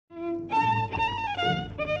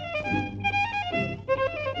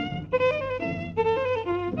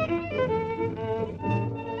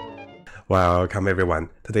Welcome everyone.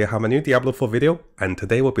 Today I have a new Diablo 4 video, and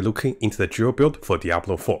today we'll be looking into the Druid build for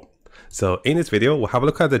Diablo 4. So in this video, we'll have a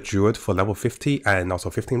look at the Druid for level 50 and also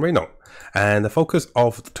 15 Reno. And the focus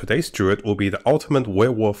of today's Druid will be the ultimate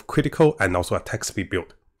Werewolf critical and also attack speed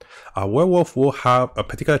build. Our Werewolf will have a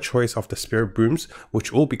particular choice of the Spirit Boons,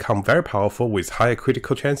 which will become very powerful with higher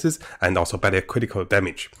critical chances and also better critical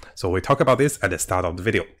damage. So we'll talk about this at the start of the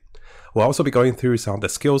video. We'll also be going through some of the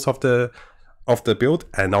skills of the build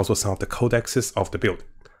and also some of the codexes of the build.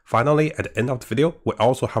 Finally, at the end of the video, we'll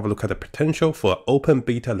also have a look at the potential for open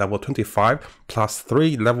beta level 25 plus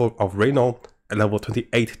 3 level of Reno level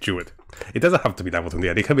 28 Druid. It doesn't have to be level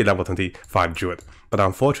 28, it can be level 25 Druid, but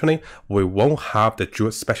unfortunately, we won't have the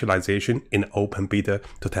Druid specialization in open beta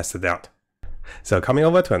to test it out. So coming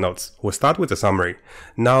over to our notes, we'll start with the summary.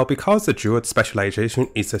 Now, because the Druid specialization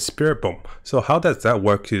is a spirit bomb, so how does that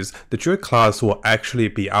work is the Druid class will actually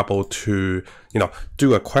be able to,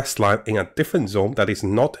 do a quest line in a different zone that is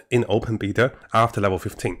not in open beta after level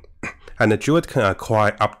 15. And the Druid can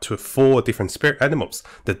acquire up to 4 different spirit animals,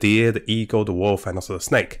 the deer, the eagle, the wolf, and also the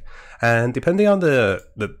snake. And depending on the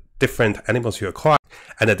different animals you acquire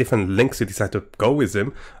and the different links you decide to go with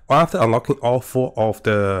them, after unlocking all 4 of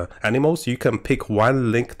the animals, you can pick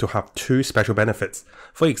one link to have 2 special benefits.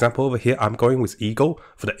 For example, over here, I'm going with Eagle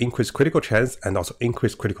for the increased critical chance and also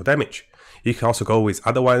increased critical damage. You can also go with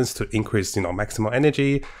other ones to increase, maximum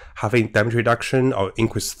energy, having damage reduction, or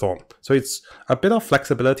increase Thorn. So it's a bit of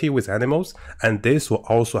flexibility with animals, and this will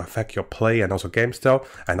also affect your play and also game style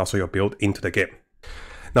and also your build into the game.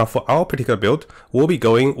 Now, for our particular build, we'll be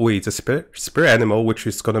going with the spirit animal, which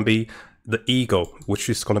is going to be the eagle, which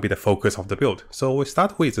is going to be the focus of the build. So we'll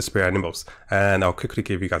start with the spirit animals, and I'll quickly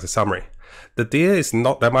give you guys a summary. The deer is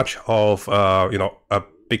not that much of, a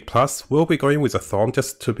big plus. We'll be going with a Thorn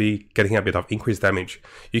just to be getting a bit of increased damage.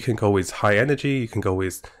 You can go with high energy, you can go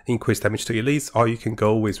with increased damage to elites, or you can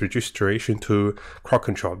go with reduced duration to crowd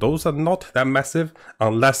control. Those are not that massive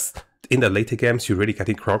unless in the later games you're really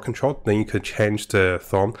getting crowd control, then you can change the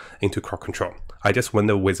Thorn into crowd control. I just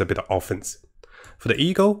went with a bit of offense. For the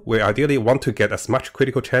eagle, we ideally want to get as much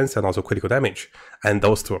critical chance and also critical damage, and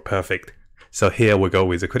those two are perfect. So here we go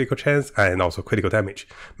with the critical chance and also critical damage,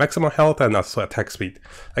 maximum health and also attack speed.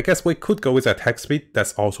 I guess we could go with attack speed,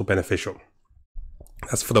 that's also beneficial.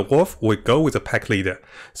 As for the wolf, we go with the pack leader.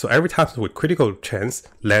 So every time with critical chance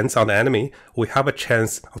lands on the enemy, we have a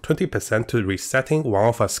chance of 20% to resetting one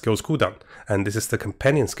of our skills cooldown. And this is the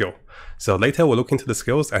companion skill. So later we'll look into the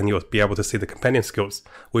skills and you'll be able to see the companion skills,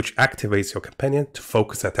 which activates your companion to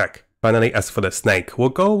focus attack. Finally, as for the snake, we'll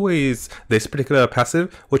go with this particular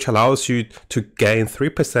passive, which allows you to gain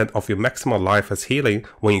 3% of your maximum life as healing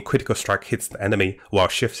when your critical strike hits the enemy while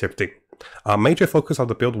shapeshifting. Our major focus of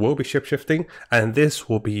the build will be shapeshifting, and this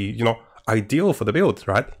will be, ideal for the build,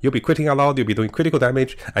 right? You'll be critting a lot, you'll be doing critical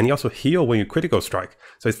damage, and you also heal when you critical strike.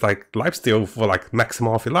 So it's like lifesteal for like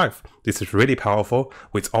maximum of your life. This is really powerful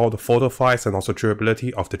with all the fortifies and also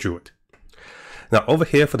durability of the Druid. Now over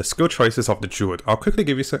here for the skill choices of the Druid, I'll quickly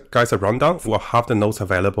give you guys a rundown. We'll have the notes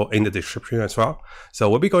available in the description as well. So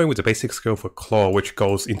we'll be going with the basic skill for Claw, which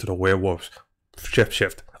goes into the Werewolf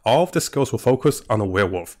Shapeshift. All of the skills will focus on a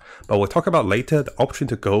Werewolf, but we'll talk about later the option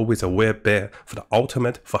to go with a Werebear for the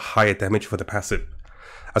ultimate for higher damage for the passive.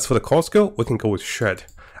 As for the core skill, we can go with Shred,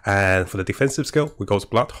 and for the defensive skill, we go with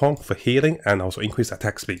Bloodhorn for healing and also increased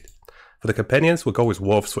attack speed. For the companions, we'll go with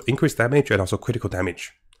Wolves for increased damage and also critical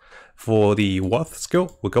damage. For the Warth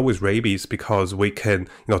skill, we'll go with Rabies because we can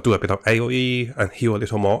do a bit of AoE and heal a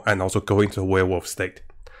little more and also go into a werewolf state.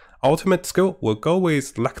 Ultimate skill, we'll go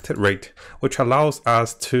with Lacerate rate, which allows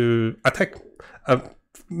us to attack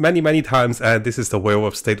many times, and this is the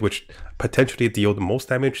werewolf state which potentially deal the most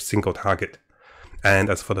damage single target.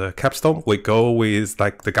 And as for the capstone, we go with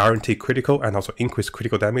like the guaranteed critical and also increased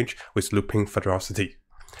critical damage with looping ferocity.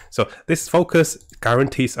 So this focus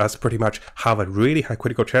guarantees us pretty much have a really high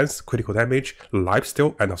critical chance, critical damage,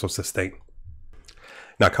 lifesteal, and also sustain.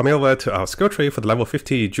 Now coming over to our skill tree for the level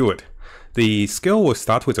 50 Druid. The skill will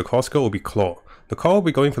start with the core skill will be Claw. The Claw will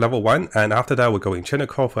be going for level 1, and after that we'll go in Channel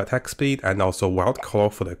Claw for attack speed and also Wild Claw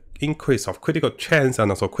for the increase of critical chance and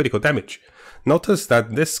also critical damage. Notice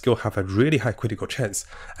that this skill have a really high critical chance,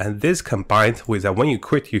 and this combined with that when you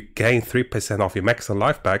crit you gain 3% of your maximum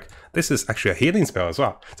life back, this is actually a healing spell as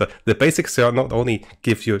well. So the basic spell not only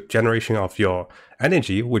gives you generation of your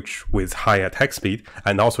energy, which with high attack speed,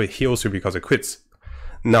 and also it heals you because it crits.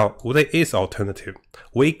 Now, there is alternative.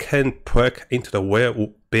 We can perk into the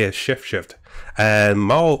DPS Shapeshift. And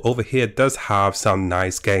Maul over here does have some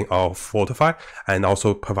nice gain of Fortify and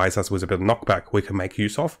also provides us with a bit of knockback we can make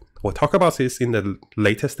use of. We'll talk about this in the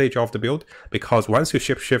later stage of the build, because once you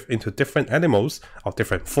shapeshift into different animals or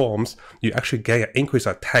different forms, you actually get an increased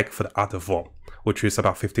attack for the other form, which is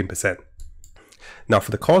about 15%. Now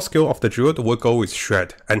for the core skill of the Druid, we'll go with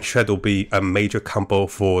Shred, and Shred will be a major combo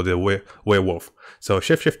for the Werewolf. So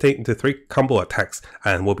shapeshifting into 3 combo attacks,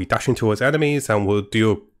 and we'll be dashing towards enemies and will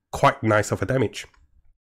deal quite nice of a damage.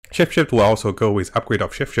 Shapeshift will also go with upgrade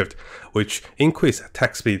of Shapeshift, which increase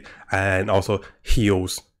attack speed and also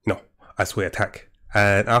heals as we attack.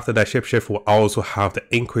 And after that, Shapeshift will also have the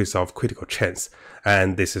increase of critical chance,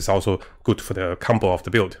 and this is also good for the combo of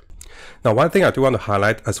the build. Now, one thing I do want to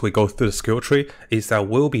highlight as we go through the skill tree is that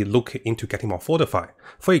we'll be looking into getting more Fortify.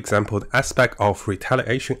 For example, the aspect of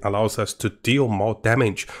Retaliation allows us to deal more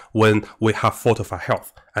damage when we have Fortify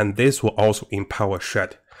health, and this will also empower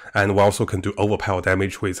Shred. And we also can do overpower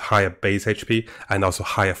damage with higher base HP and also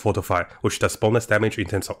higher Fortify, which does bonus damage in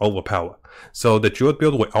terms of overpower. So the Druid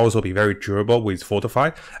build will also be very durable with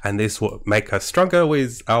Fortify, and this will make us stronger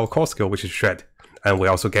with our core skill, which is Shred. And we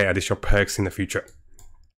also get additional perks in the future.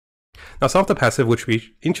 Now, some of the passive which will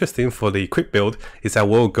be interesting for the quick build is that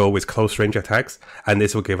we'll go with close range attacks, and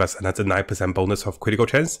this will give us another 9% bonus of critical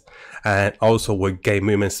chance, and also will gain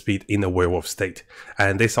movement speed in the werewolf state.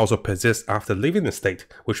 And this also persists after leaving the state,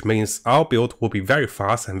 which means our build will be very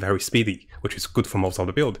fast and very speedy, which is good for most of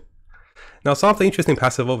the build. Now, some of the interesting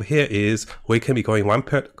passive over here is we can be going 1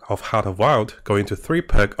 perk of Heart of Wild, going to 3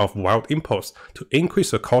 perk of Wild Impulse to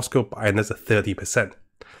increase the core skill by another 30%.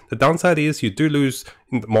 The downside is you do lose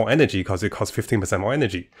more energy because it costs 15% more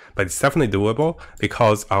energy, but it's definitely doable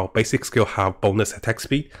because our basic skill have bonus attack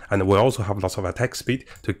speed, and we also have lots of attack speed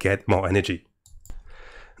to get more energy.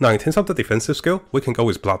 Now, in terms of the defensive skill, we can go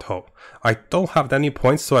with Blood Howl. I don't have any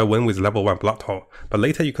points, so I went with level 1 Blood Howl, but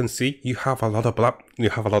later you can see you have a lot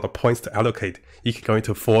of points to allocate. You can go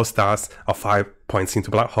into 4 stars or 5 points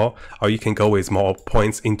into Blood Howl, or you can go with more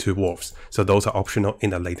points into Wolves. So those are optional in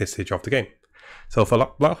the later stage of the game. So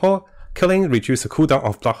for Blood Howl, killing reduces the cooldown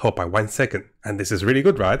of Blood Howl by 1 second, and this is really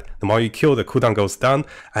good, right? The more you kill, the cooldown goes down,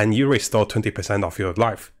 and you restore 20% of your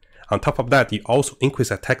life. On top of that, you also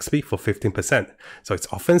increase attack speed for 15%. So it's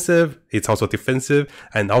offensive, it's also defensive,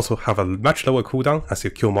 and also have a much lower cooldown as you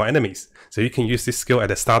kill more enemies. So you can use this skill at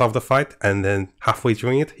the start of the fight, and then halfway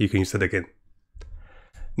during it, you can use it again.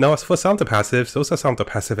 Now, as for some of the passives, those are some of the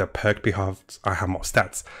passives that perk because I have more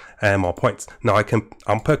stats and more points. Now I can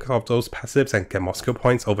unperk of those passives and get more skill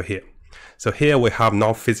points over here. So here we have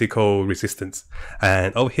non-physical resistance,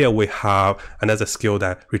 and over here we have another skill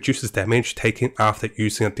that reduces damage taken after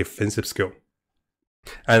using a defensive skill.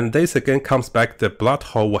 And this again comes back, the Blood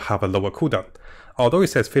Howl will have a lower cooldown. Although it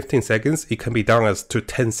says 15 seconds, it can be down as to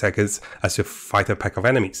 10 seconds as you fight a pack of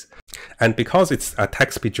enemies. And because its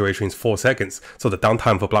attack speed duration is 4 seconds, so the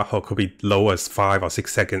downtime for Blood Howl could be low as 5 or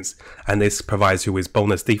 6 seconds, and this provides you with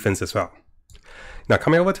bonus defense as well. Now,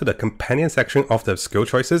 coming over to the companion section of the skill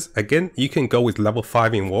choices, again, you can go with level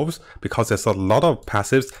 5 in Wolves because there's a lot of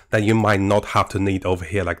passives that you might not have to need over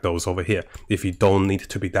here, like those over here, if you don't need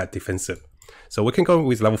to be that defensive. So we can go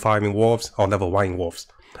with level 5 in Wolves or level 1 in Wolves.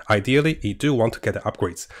 Ideally, you do want to get the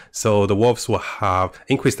upgrades, so the Wolves will have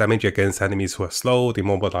increased damage against enemies who are slow,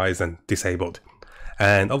 demobilized, and disabled.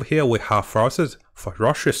 And over here we have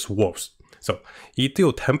Ferocious Wolves. So you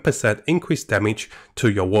deal 10% increased damage to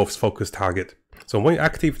your Wolf's focus target. So when you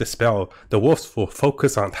activate the spell, the Wolves will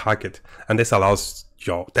focus on target, and this allows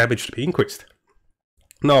your damage to be increased.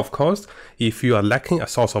 Now, of course, if you are lacking a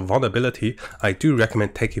source of vulnerability, I do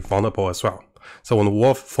recommend taking Vulnerable as well. So when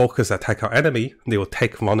Wolf focus attack our enemy, they will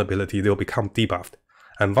take vulnerability, they will become debuffed.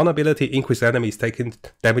 And vulnerability increases enemies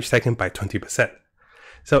damage taken by 20%.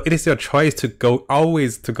 So it is your choice to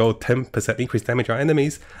always go 10% increase damage on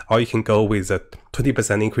enemies, or you can go with a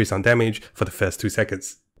 20% increase on damage for the first 2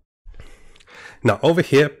 seconds. Now over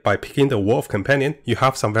here, by picking the Wolf Companion, you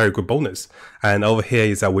have some very good bonus. And over here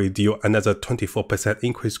is that we deal another 24%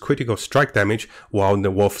 increased critical strike damage while the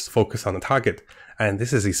Wolves focus on the target. And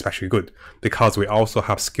this is especially good because we also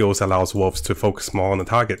have skills that allows Wolves to focus more on the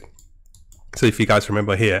target. So if you guys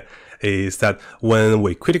remember here, is that when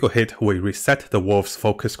we critical hit, we reset the Wolf's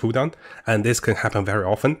focus cooldown, and this can happen very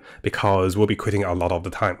often because we'll be critting a lot of the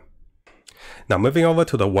time. Now moving over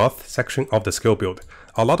to the Warth section of the skill build.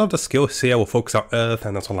 A lot of the skills here will focus on Earth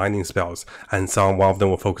and also lightning spells, and one of them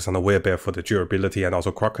will focus on the Werebear for the durability and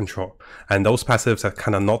also crowd control. And those passives are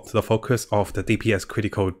kind of not the focus of the DPS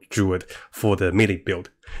critical Druid for the melee build.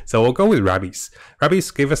 So we'll go with Rabies.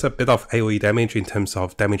 Rabies give us a bit of AoE damage in terms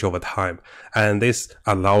of damage over time, and this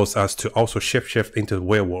allows us to also shift into the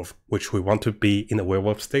Werewolf, which we want to be in a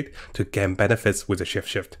Werewolf state to gain benefits with the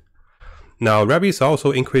shift. Now Rabies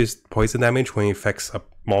also increase poison damage when it affects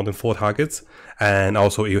more than 4 targets, and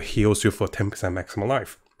also it heals you for 10% maximum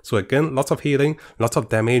life. So again, lots of healing, lots of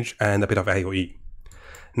damage, and a bit of AoE.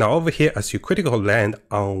 Now over here, as you critical land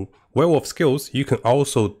on Werewolf skills, you can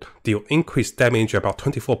also deal increased damage about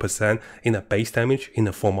 24% in a base damage in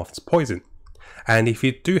the form of poison. And if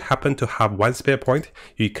you do happen to have 1 spare point,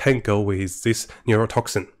 you can go with this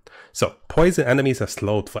neurotoxin. So poison enemies are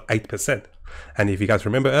slowed for 8%. And if you guys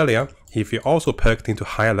remember earlier, if you also perked into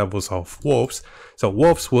higher levels of wolves, so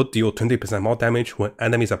wolves would deal 20% more damage when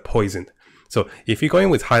enemies are poisoned. So if you're going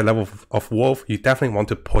with high level of wolf, you definitely want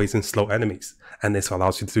to poison slow enemies, and this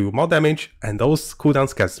allows you to do more damage, and those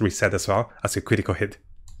cooldowns get reset as well as a critical hit.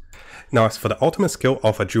 Now as for the ultimate skill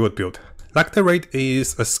of a Druid build, Lacerate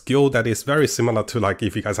is a skill that is very similar to, like,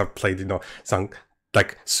 if you guys have played, some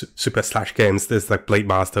like super slash games, there's like Blade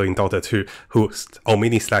Master in Dota 2 who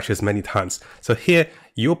mini slashes many times. So here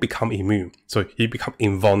you become immune, so you become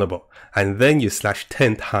invulnerable, and then you slash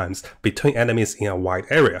 10 times between enemies in a wide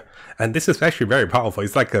area. And this is actually very powerful.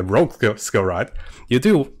 It's like a rogue skill, right? You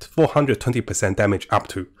do 420% damage up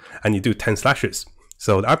to, and you do 10 slashes.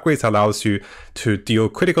 So the upgrades allows you to deal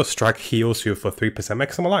critical strike, heals you for 3%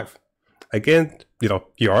 maximum life. Again,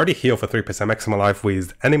 you already heal for 3% maximum life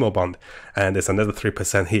with Animal Bond, and there's another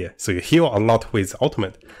 3% here. So you heal a lot with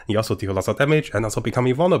Ultimate. You also deal lots of damage and also become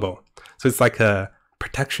invulnerable. So it's like a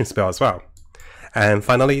protection spell as well. And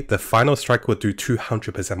finally, the final strike will do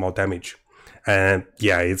 200% more damage. And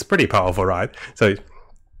yeah, it's pretty powerful, right? So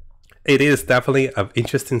it is definitely an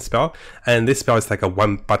interesting spell, and this spell is like a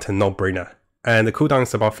one-button no-brainer. And the cooldown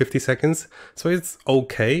is about 50 seconds, so it's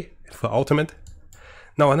okay for Ultimate.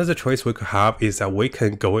 Now another choice we could have is that we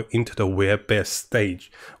can go into the Werebear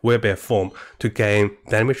stage, Werebear form, to gain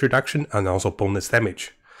damage reduction and also bonus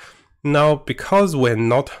damage. Now because we're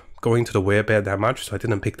not going to the Werebear that much, so I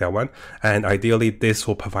didn't pick that one, and ideally this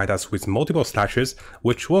will provide us with multiple slashes,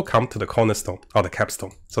 which will come to the cornerstone or the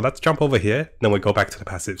capstone. So let's jump over here, then we go back to the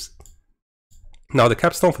passives. Now the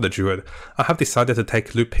capstone for the Druid, I have decided to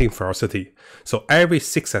take Looping Ferocity. So every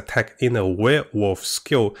 6 attack in a Werewolf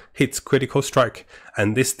skill hits critical strike,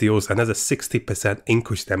 and this deals another 60%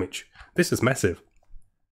 increased damage. This is massive,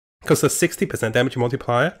 because a 60% damage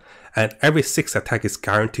multiplier, and every 6 attack is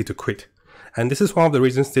guaranteed to crit. And this is one of the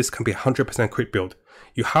reasons this can be a 100% crit build.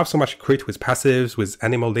 You have so much crit with passives, with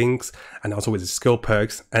animal links, and also with skill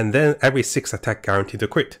perks, and then every 6 attack guaranteed to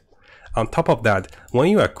crit. On top of that, when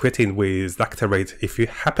you are critting with Lacerate, if you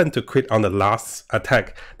happen to crit on the last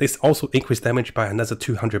attack, this also increases damage by another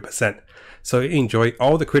 200%. So you enjoy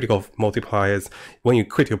all the critical multipliers when you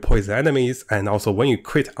crit your poison enemies, and also when you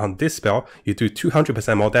crit on this spell, you do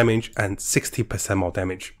 200% more damage and 60% more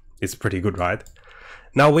damage. It's pretty good, right?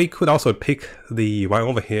 Now we could also pick the one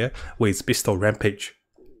over here with Besto Rampage.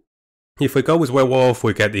 If we go with Werewolf,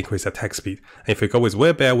 we get increased attack speed. And if we go with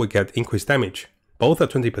Werebear, we get increased damage. Both are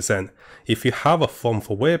 20%. If you have a form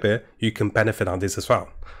for Werebear, you can benefit on this as well.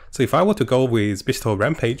 So if I were to go with Besto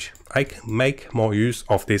Rampage, I can make more use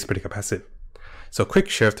of this particular passive. So quick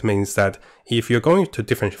shift means that if you're going to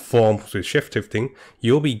different forms with shapeshifting,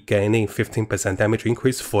 you'll be gaining 15% damage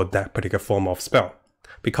increase for that particular form of spell.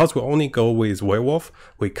 Because we only go with Werewolf,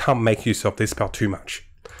 we can't make use of this spell too much.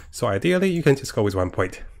 So ideally, you can just go with 1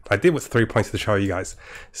 point. I did with 3 points to show you guys.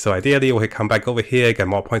 So ideally, we can come back over here, get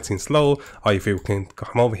more points in slow, or if you can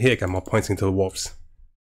come over here, get more points into the wolves.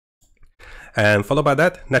 And followed by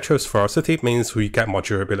that, natural ferocity means we get more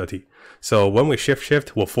durability. So when we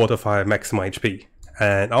shift, we'll fortify maximum HP.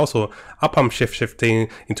 And also, upon shifting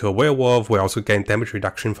into a werewolf, we also gain damage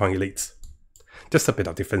reduction from elites. Just a bit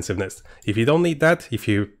of defensiveness. If you don't need that, if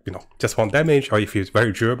you just want damage, or if you're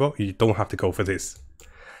very durable, you don't have to go for this.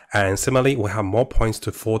 And similarly, we have more points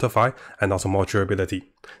to fortify and also more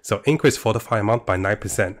durability. So increase fortify amount by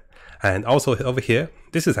 9%. And also over here,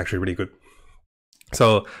 this is actually really good.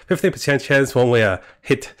 So 50% chance when we are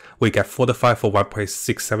hit, we get fortify for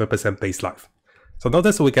 1.67% base life. So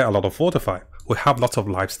notice we get a lot of fortify. We have lots of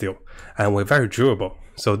life still, and we're very durable.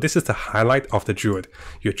 So this is the highlight of the Druid.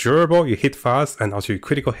 You're durable, you hit fast, and also you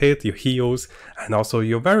critical hit, you heals, and also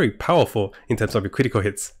you're very powerful in terms of your critical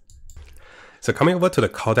hits. So coming over to the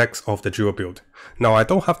Codex of the Druid build. Now I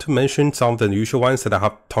don't have to mention some of the usual ones that I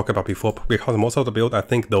have talked about before, because most of the build, I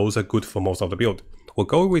think those are good for most of the build. We'll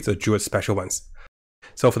go with the Druid special ones.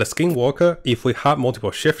 So for the Skinwalker, if we have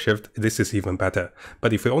multiple Shapeshift, this is even better.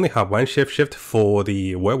 But if we only have one Shapeshift for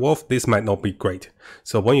the Werewolf, this might not be great.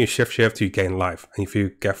 So when you Shapeshift, you gain life. And if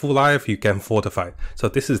you get full life, you gain fortified. So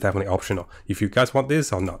this is definitely optional, if you guys want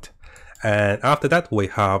this or not. And after that, we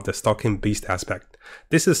have the Stalking Beast aspect.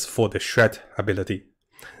 This is for the Shred ability.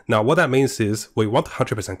 Now what that means is, we want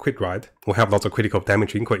 100% crit, right? We have lots of critical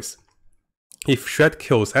damage increase. If Shred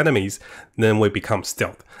kills enemies, then we become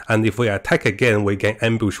stealth. And if we attack again, we gain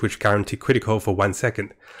ambush, which guarantee critical for 1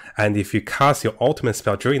 second. And if you cast your ultimate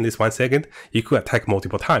spell during this 1 second, you could attack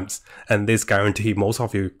multiple times. And this guarantee most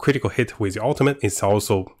of your critical hit with your ultimate is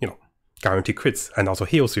also, guarantee crits and also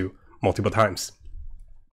heals you multiple times.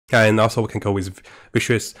 And also we can go with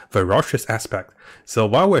Vicious Ferocious aspect. So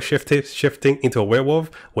while we're shifting into a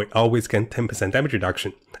werewolf, we always gain 10% damage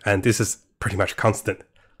reduction. And this is pretty much constant.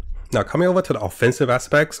 Now coming over to the offensive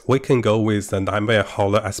aspects, we can go with the Nightmare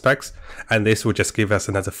Howler aspects, and this will just give us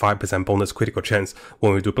another 5% bonus critical chance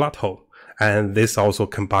when we do Blood Hole. And this also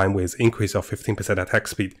combined with increase of 15% attack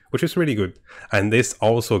speed, which is really good. And this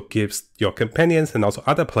also gives your companions and also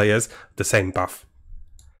other players the same buff.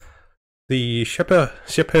 The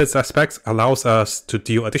Shepherd's aspects allows us to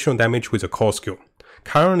deal additional damage with a core skill.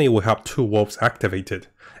 Currently we have 2 wolves activated.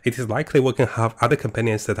 It is likely we can have other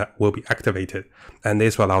companions that will be activated, and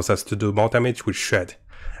this allows us to do more damage with Shred.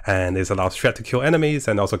 And this allows Shred to kill enemies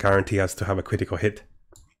and also guarantee us to have a critical hit.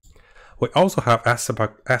 We also have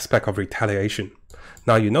aspect of Retaliation.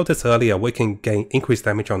 Now you noticed earlier we can gain increased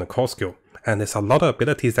damage on the core skill, and there's a lot of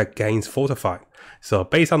abilities that gains Fortified. So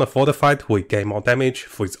based on the Fortified, we gain more damage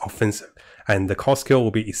for its offensive, and the core skill will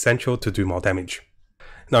be essential to do more damage.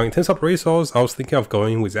 Now in terms of resource, I was thinking of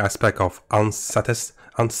going with the aspect of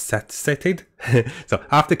Unsatiated. So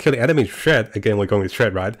after killing enemies with Shred, again we're going with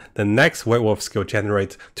Shred, right? The next werewolf skill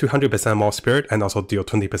generates 200% more spirit and also deal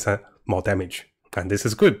 20% more damage. And this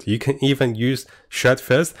is good. You can even use Shred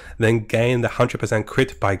first, then gain the 100%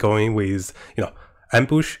 crit by going with,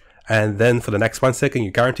 ambush. And then for the next 1 second,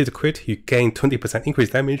 you guarantee the crit, you gain 20%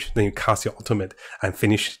 increased damage, then you cast your ultimate and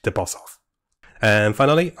finish the boss off. And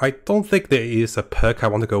finally, I don't think there is a perk I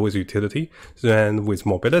want to go with utility. And with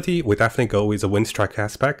mobility, we definitely go with the Wind Strike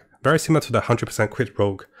aspect, very similar to the 100% crit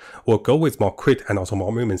rogue. We'll go with more crit and also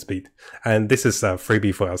more movement speed. And this is a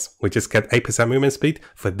freebie for us. We just get 8% movement speed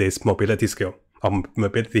for this mobility skill, or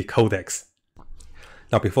mobility codex.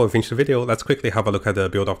 Now before we finish the video, let's quickly have a look at the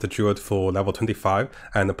build of the Druid for level 25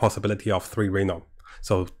 and the possibility of 3 Reno.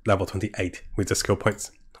 So level 28 with the skill points.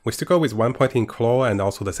 We still go with 1 point in Claw and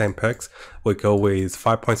also the same perks. We go with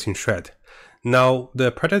 5 points in Shred. Now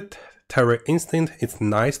the Predatory Instinct, it's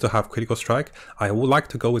nice to have Critical Strike. I would like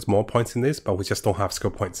to go with more points in this, but we just don't have skill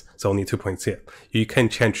points, so only 2 points here. You can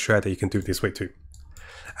change Shred, you can do it this way too.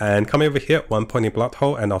 And coming over here, 1 point in Blood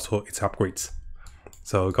Hole and also its upgrades.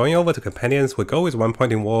 So going over to Companions, we go with 1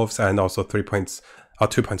 point in Wolves and also 3 points, or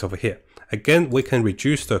 2 points over here. Again, we can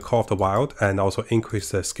reduce the Call of the Wild and also increase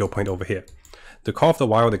the skill point over here. The Call of the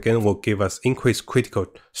Wild again will give us increased critical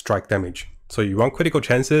strike damage. So you want critical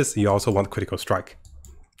chances, you also want critical strike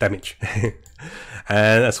damage.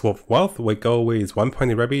 And as for Warth, we go with 1 point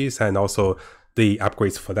in Rabies and also the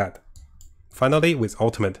upgrades for that. Finally, with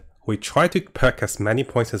Ultimate, we try to perk as many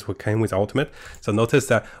points as we can with Ultimate. So notice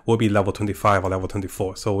that we'll be level 25 or level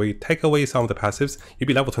 24. So we take away some of the passives, you'll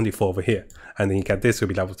be level 24 over here. And then you get this, you'll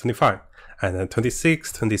be level 25. And then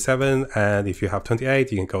 26, 27, and if you have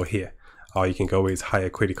 28, you can go here. Or you can go with higher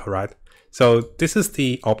critical, right? So this is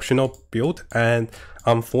the optional build, and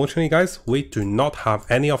unfortunately guys, we do not have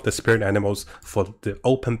any of the spirit animals for the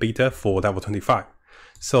open beta for level 25.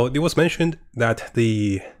 So it was mentioned that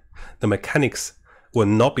the mechanics will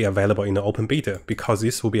not be available in the open beta because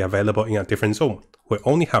this will be available in a different zone. We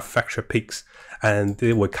only have fracture peaks, and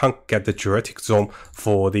we can't get the Jurassic zone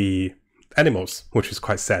for the animals, which is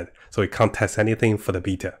quite sad. So we can't test anything for the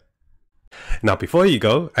beta. Now before you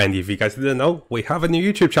go, and if you guys didn't know, we have a new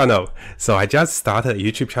YouTube channel. So I just started a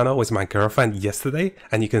YouTube channel with my girlfriend yesterday,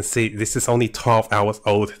 and you can see this is only 12 hours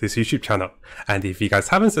old, this YouTube channel. And if you guys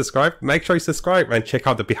haven't subscribed, make sure you subscribe and check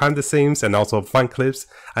out the behind the scenes and also fun clips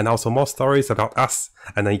and also more stories about us.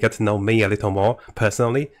 And then you get to know me a little more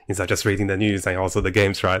personally instead of just reading the news and also the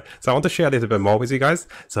games, right? So I want to share a little bit more with you guys.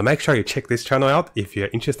 So make sure you check this channel out if you're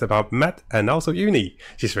interested about Matt and also Uni.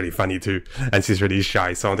 She's really funny too, and she's really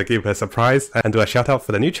shy. So I want to give her a surprise and do a shout out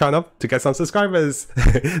for the new channel to get some subscribers.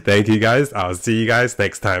 Thank you guys. I'll see you guys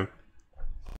next time.